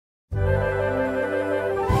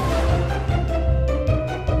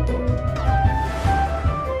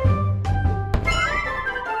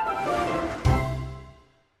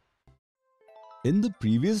In the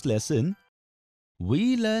previous lesson,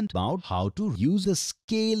 we learned about how to use a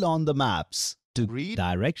scale on the maps to read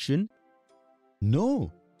direction.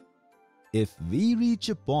 No. If we reach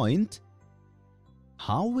a point,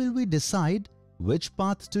 how will we decide which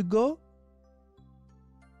path to go?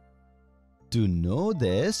 To know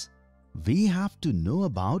this, we have to know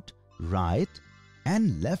about right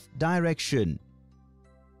and left direction.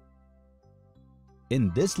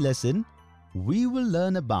 In this lesson, we will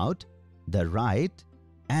learn about the right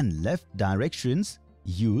and left directions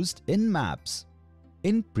used in maps.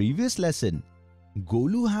 In previous lesson,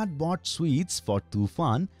 Golu had bought sweets for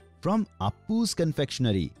Tufan from Appu's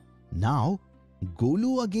confectionery. Now,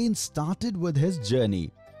 Golu again started with his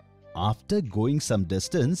journey. After going some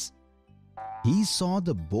distance, he saw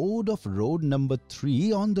the board of road number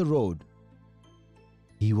 3 on the road.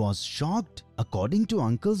 He was shocked. According to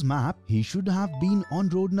Uncle's map, he should have been on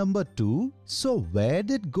road number 2. So where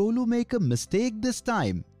did Golu make a mistake this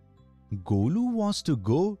time? Golu was to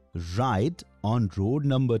go right on road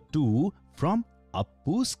number 2 from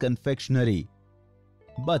Appu's confectionery.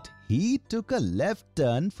 But he took a left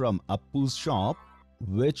turn from Appu's shop,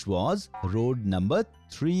 which was road number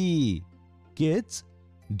 3. Kids,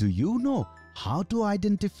 do you know how to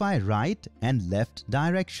identify right and left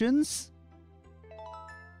directions?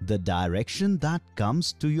 The direction that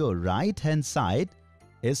comes to your right hand side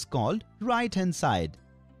is called right hand side,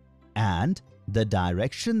 and the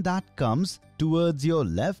direction that comes towards your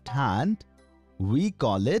left hand, we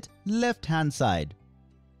call it left hand side.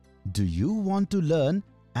 Do you want to learn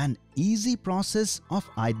an easy process of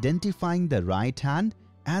identifying the right hand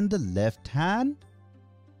and the left hand?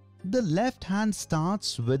 The left hand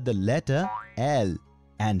starts with the letter L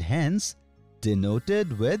and hence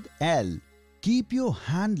denoted with L. Keep your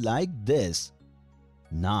hand like this.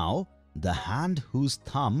 Now, the hand whose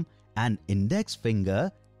thumb and index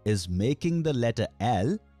finger is making the letter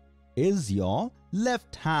L is your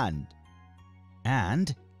left hand.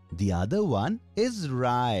 And the other one is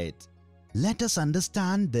right. Let us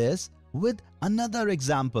understand this with another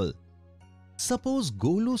example. Suppose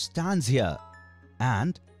Golu stands here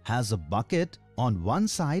and has a bucket on one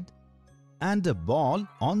side and a ball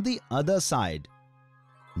on the other side.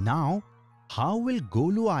 Now, how will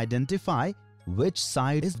Golu identify which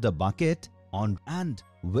side is the bucket on and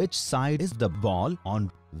which side is the ball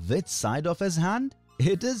on which side of his hand?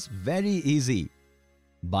 It is very easy.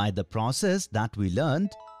 By the process that we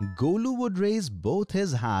learned, Golu would raise both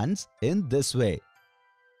his hands in this way.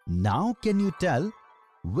 Now can you tell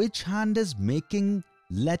which hand is making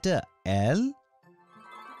letter L?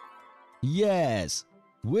 Yes,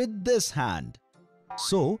 with this hand.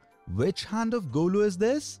 So, which hand of Golu is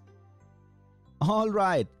this?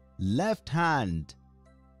 Alright, left hand.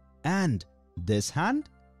 And this hand?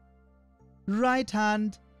 Right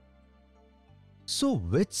hand. So,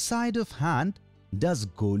 which side of hand does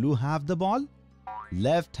Golu have the ball?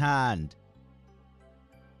 Left hand.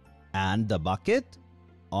 And the bucket?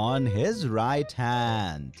 On his right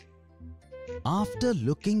hand. After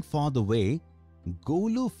looking for the way,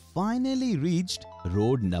 Golu finally reached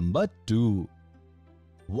road number 2.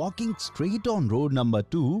 Walking straight on road number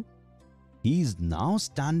 2, he is now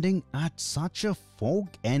standing at such a fork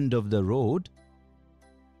end of the road.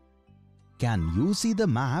 Can you see the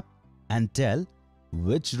map and tell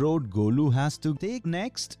which road Golu has to take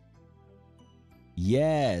next?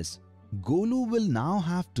 Yes, Golu will now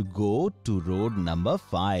have to go to road number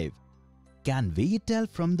 5. Can we tell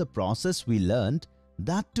from the process we learned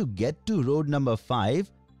that to get to road number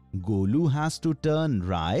 5, Golu has to turn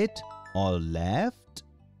right or left?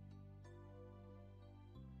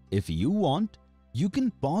 If you want, you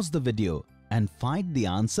can pause the video and find the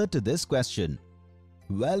answer to this question.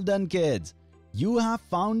 Well done, kids! You have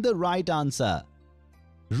found the right answer.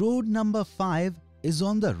 Road number 5 is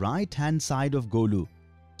on the right hand side of Golu,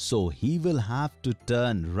 so he will have to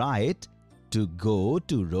turn right to go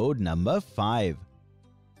to road number 5.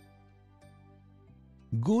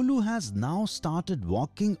 Golu has now started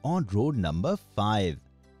walking on road number 5.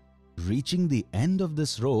 Reaching the end of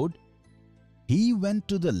this road, he went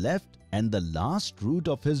to the left and the last route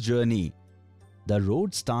of his journey. The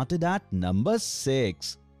road started at number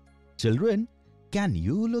 6. Children, can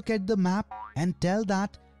you look at the map and tell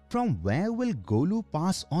that from where will Golu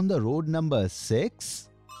pass on the road number 6?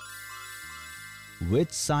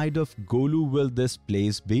 Which side of Golu will this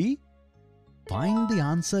place be? Find the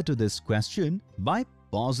answer to this question by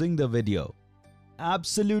pausing the video.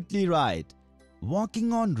 Absolutely right.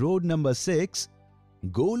 Walking on road number 6,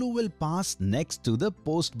 Golu will pass next to the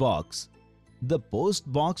post box. The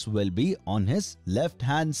post box will be on his left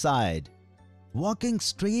hand side. Walking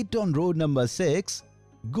straight on road number 6,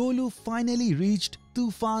 Golu finally reached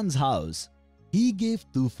Tufan's house. He gave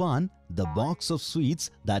Tufan the box of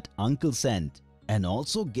sweets that uncle sent and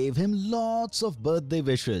also gave him lots of birthday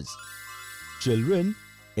wishes. Children,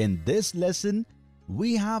 in this lesson,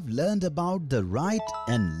 we have learned about the right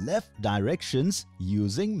and left directions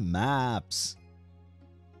using maps.